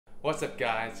What's up,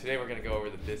 guys? Today we're going to go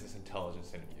over the business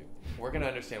intelligence interview. We're going to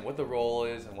understand what the role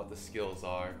is and what the skills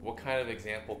are, what kind of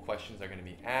example questions are going to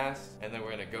be asked, and then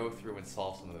we're going to go through and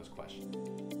solve some of those questions.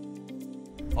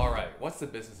 Alright, what's the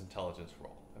business intelligence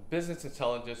role? A business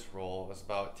intelligence role is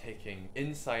about taking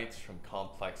insights from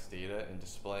complex data and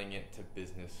displaying it to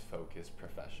business-focused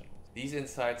professionals. These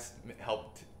insights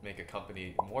help make a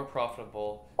company more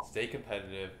profitable, stay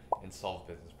competitive, and solve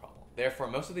business problems. Therefore,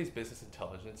 most of these business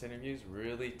intelligence interviews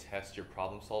really test your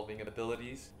problem-solving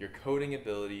abilities, your coding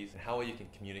abilities, and how well you can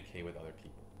communicate with other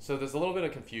people. So there's a little bit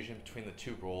of confusion between the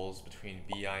two roles, between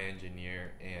BI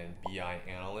engineer and BI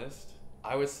analyst.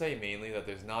 I would say mainly that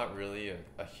there's not really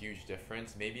a huge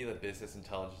difference. Maybe the business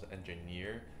intelligence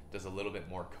engineer does a little bit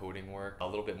more coding work, a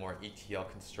little bit more ETL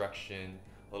construction,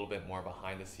 a little bit more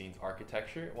behind-the-scenes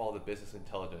architecture, while the business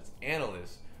intelligence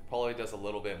analyst probably does a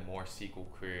little bit more SQL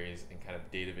queries and kind of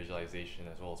data visualization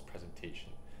as well as presentation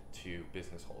to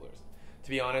business holders. To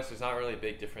be honest, there's not really a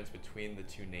big difference between the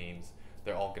two names.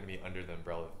 They're all going to be under the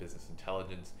umbrella of business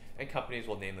intelligence, and companies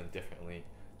will name them differently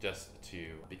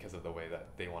because of the way that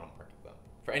they want to market them.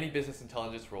 For any business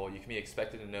intelligence role, you can be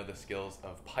expected to know the skills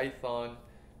of Python,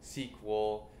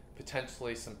 SQL,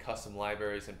 potentially some custom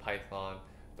libraries in Python,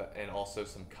 and also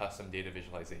some custom data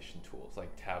visualization tools like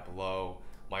Tableau,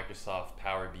 Microsoft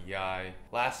Power BI.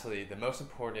 Lastly, the most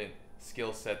important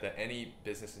skill set that any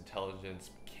business intelligence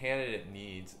candidate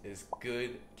needs is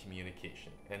good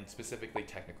communication, and specifically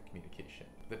technical communication.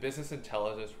 The business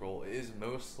intelligence role is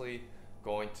mostly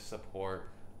going to support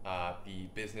the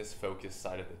business-focused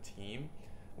side of the team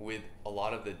with a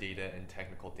lot of the data and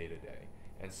technical day-to-day.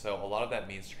 And so a lot of that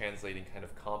means translating kind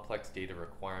of complex data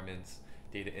requirements,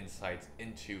 data insights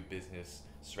into business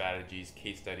strategies,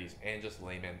 case studies, and just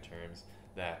layman terms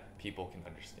that people can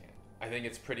understand. I think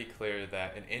it's pretty clear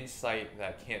that an insight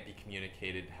that can't be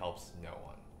communicated helps no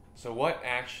one. So what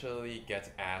actually gets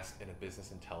asked in a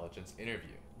business intelligence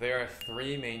interview? There are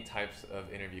three main types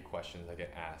of interview questions that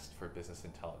get asked for business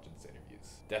intelligence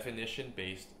interviews.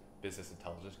 Definition-based business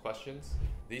intelligence questions.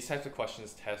 These types of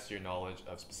questions test your knowledge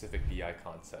of specific BI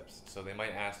concepts. So they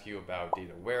might ask you about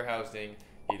data warehousing,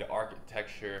 data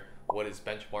architecture, what is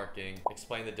benchmarking,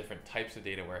 explain the different types of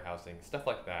data warehousing, stuff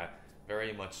like that.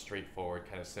 Very much straightforward,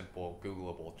 kind of simple,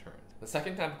 Googleable terms. The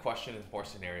second type of question is more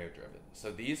scenario driven.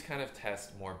 So these kind of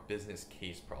test more business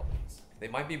case problems. They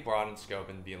might be broad in scope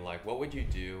and be like, what would you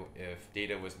do if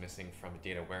data was missing from a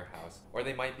data warehouse? Or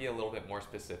they might be a little bit more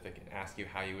specific and ask you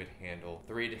how you would handle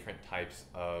three different types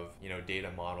of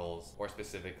data models, or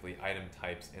specifically item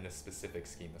types in a specific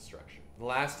schema structure. The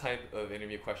last type of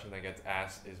interview question that gets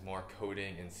asked is more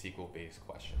coding and SQL based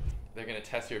questions. They're going to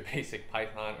test your basic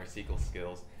Python or SQL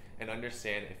skills and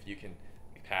understand if you can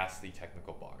pass the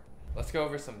technical bar. Let's go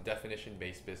over some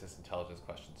definition-based business intelligence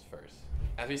questions first.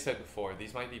 As we said before,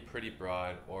 these might be pretty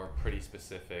broad or pretty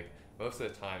specific. Most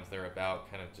of the times they're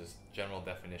about kind of just general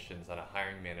definitions that a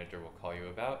hiring manager will call you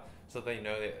about, so they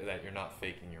know that you're not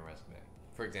faking your resume.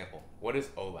 For example, what is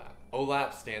OLAP?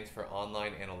 OLAP stands for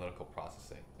Online Analytical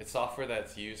Processing. It's software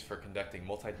that's used for conducting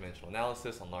multidimensional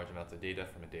analysis on large amounts of data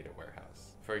from a data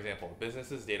warehouse. For example, a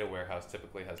business's data warehouse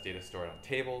typically has data stored on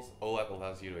tables. OLAP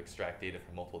allows you to extract data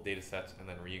from multiple data sets and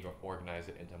then reorganize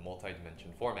it into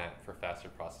multi-dimension format for faster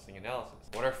processing analysis.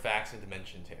 What are facts and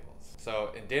dimension tables?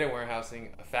 So in data warehousing,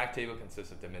 a fact table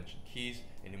consists of dimension keys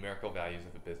and numerical values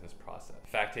of a business process. A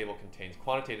fact table contains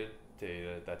quantitative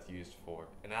data that's used for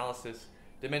analysis.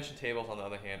 Dimension tables, on the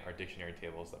other hand, are dictionary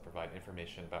tables that provide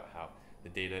information about how the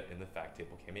data in the fact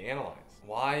table can be analyzed.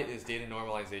 Why is data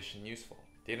normalization useful?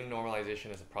 Data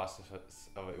normalization is a process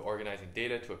of organizing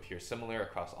data to appear similar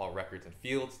across all records and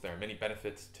fields. There are many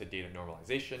benefits to data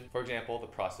normalization. For example, the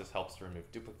process helps to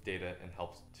remove duplicate data and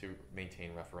helps to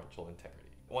maintain referential integrity.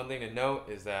 One thing to note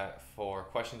is that for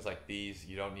questions like these,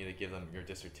 you don't need to give them your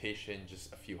dissertation.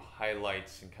 Just a few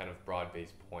highlights and kind of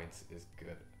broad-based points is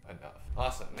good enough.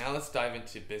 Awesome. Now let's dive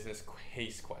into business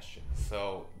case questions.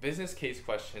 So business case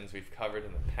questions we've covered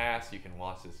in the past. You can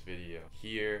watch this video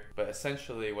here, but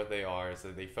essentially what they are is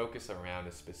that they focus around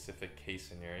a specific case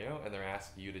scenario, and they're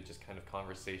asking you to just kind of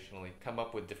conversationally come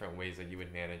up with different ways that you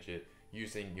would manage it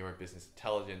using your business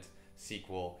intelligence,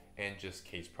 SQL, and just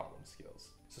case problem skills.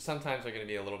 So sometimes they're going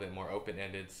to be a little bit more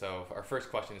open-ended. So our first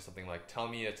question is something like, tell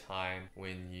me a time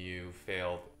when you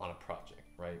failed on a project,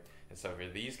 right? And so for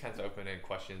these kinds of open-ended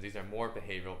questions, these are more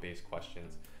behavioral-based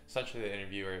questions. Essentially, the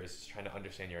interviewer is just trying to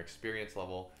understand your experience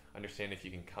level, understand if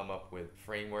you can come up with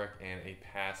framework and a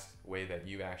past way that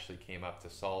you actually came up to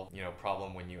solve,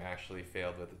 problem when you actually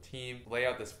failed with the team. Lay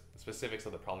out the specifics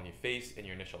of the problem you faced in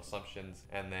your initial assumptions,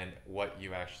 and then what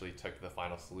you actually took to the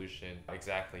final solution,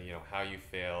 exactly, how you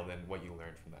failed and what you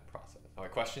learned from that process. All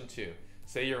right, question 2.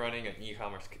 Say you're running an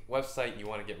e-commerce website, you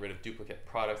want to get rid of duplicate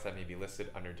products that may be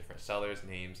listed under different sellers'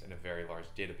 names in a very large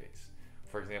database.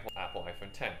 For example, Apple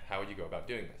iPhone 10. How would you go about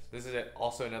doing this? This is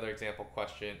also another example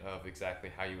question of exactly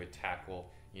how you would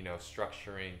tackle,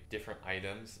 structuring different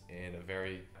items in a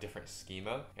very different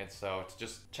schema. And so to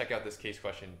just check out this case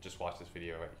question, just watch this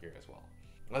video right here as well.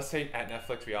 Let's say at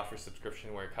Netflix we offer a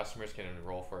subscription where customers can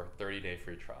enroll for a 30-day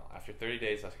free trial. After 30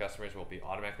 days, those customers will be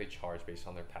automatically charged based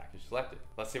on their package selected.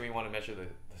 Let's say we want to measure the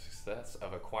success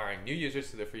of acquiring new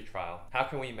users to the free trial. How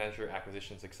can we measure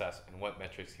acquisition success, and what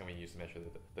metrics can we use to measure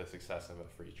the success of a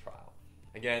free trial?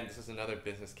 Again, this is another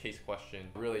business case question,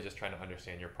 really just trying to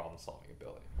understand your problem-solving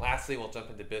ability. Lastly, we'll jump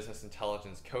into business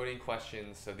intelligence coding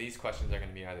questions. So these questions are going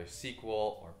to be either SQL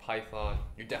or Python.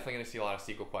 You're definitely going to see a lot of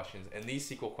SQL questions, and these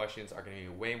SQL questions are going to be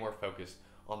way more focused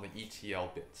on the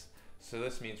ETL bits. So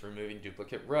this means removing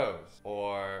duplicate rows,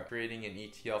 or creating an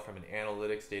ETL from an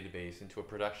analytics database into a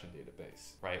production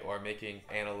database, right? Or making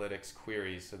analytics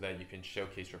queries so that you can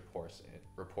showcase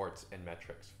reports and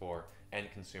metrics for end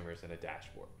consumers in a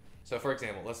dashboard. So for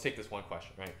example, let's take this one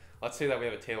question, right? Let's say that we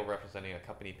have a table representing a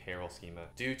company payroll schema.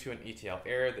 Due to an ETL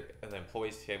error, the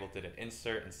employees table did an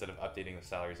insert instead of updating the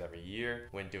salaries every year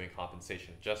when doing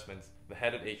compensation adjustments. The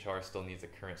head of HR still needs the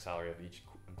current salary of each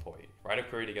employee. Write a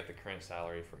query to get the current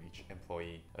salary for each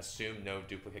employee. Assume no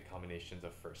duplicate combinations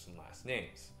of first and last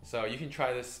names. So you can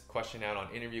try this question out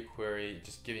on interview query,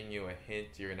 just giving you a hint.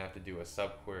 You're gonna have to do a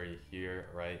subquery here,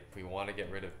 right? If we want to get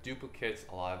rid of duplicates,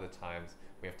 a lot of the times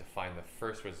we have to find the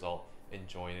first result and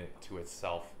join it to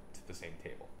itself to the same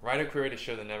table. Write a query to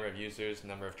show the number of users,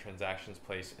 number of transactions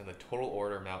placed, and the total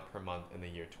order amount per month in the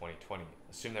year 2020.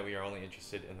 Assume that we are only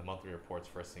interested in the monthly reports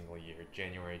for a single year,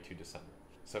 January to December.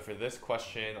 So for this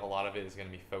question, a lot of it is going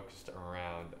to be focused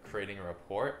around creating a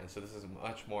report. And so this is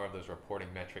much more of those reporting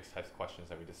metrics types of questions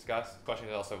that we discussed. This question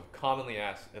is also commonly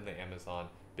asked in the Amazon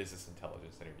business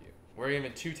intelligence interview. We're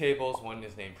given 2 tables. One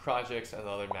is named projects and the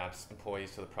other maps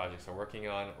employees to the projects they're working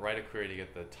on. Write a query to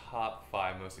get the top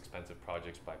 5 most expensive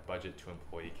projects by budget to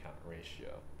employee count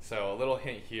ratio. So a little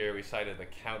hint here, we cited the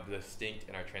count distinct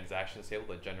in our transactions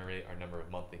table to generate our number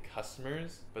of monthly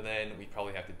customers, but then we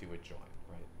probably have to do a join.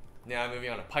 Now moving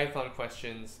on to Python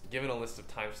questions. Given a list of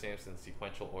timestamps in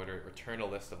sequential order, return a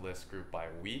list of lists grouped by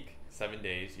week, 7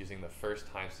 days, using the first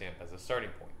timestamp as a starting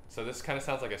point. So this kind of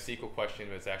sounds like a SQL question,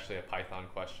 but it's actually a Python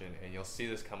question, and you'll see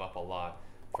this come up a lot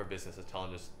for business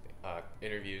intelligence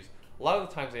interviews. A lot of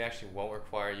the times they actually won't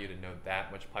require you to know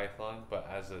that much Python, but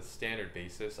as a standard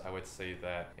basis, I would say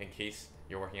that in case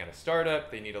you're working at a startup,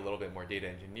 they need a little bit more data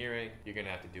engineering, you're gonna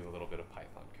have to do a little bit of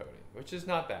Python coding, which is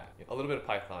not bad. A little bit of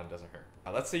Python doesn't hurt.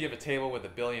 Let's say you have a table with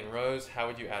 1 billion rows. How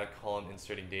would you add a column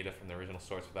inserting data from the original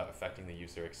source without affecting the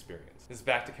user experience? This is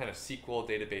back to kind of SQL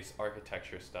database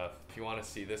architecture stuff. If you want to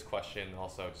see this question,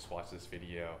 also just watch this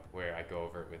video where I go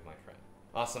over it with my friend.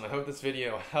 Awesome, I hope this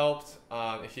video helped.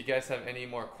 If you guys have any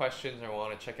more questions or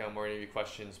want to check out more interview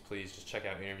questions, please just check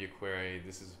out Interview Query.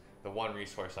 This is the one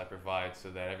resource I provide so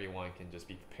that everyone can just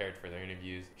be prepared for their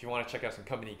interviews. If you want to check out some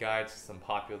company guides, some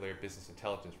popular business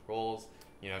intelligence roles,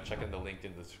 check in the link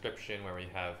in the description where we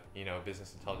have,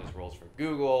 business intelligence roles for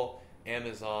Google,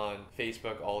 Amazon,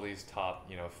 Facebook, all these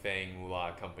top, FANG,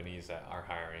 moolah companies that are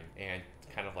hiring, and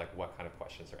kind of like what kind of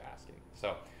questions they're asking.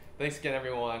 So thanks again,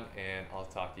 everyone, and I'll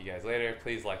talk to you guys later.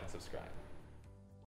 Please like and subscribe.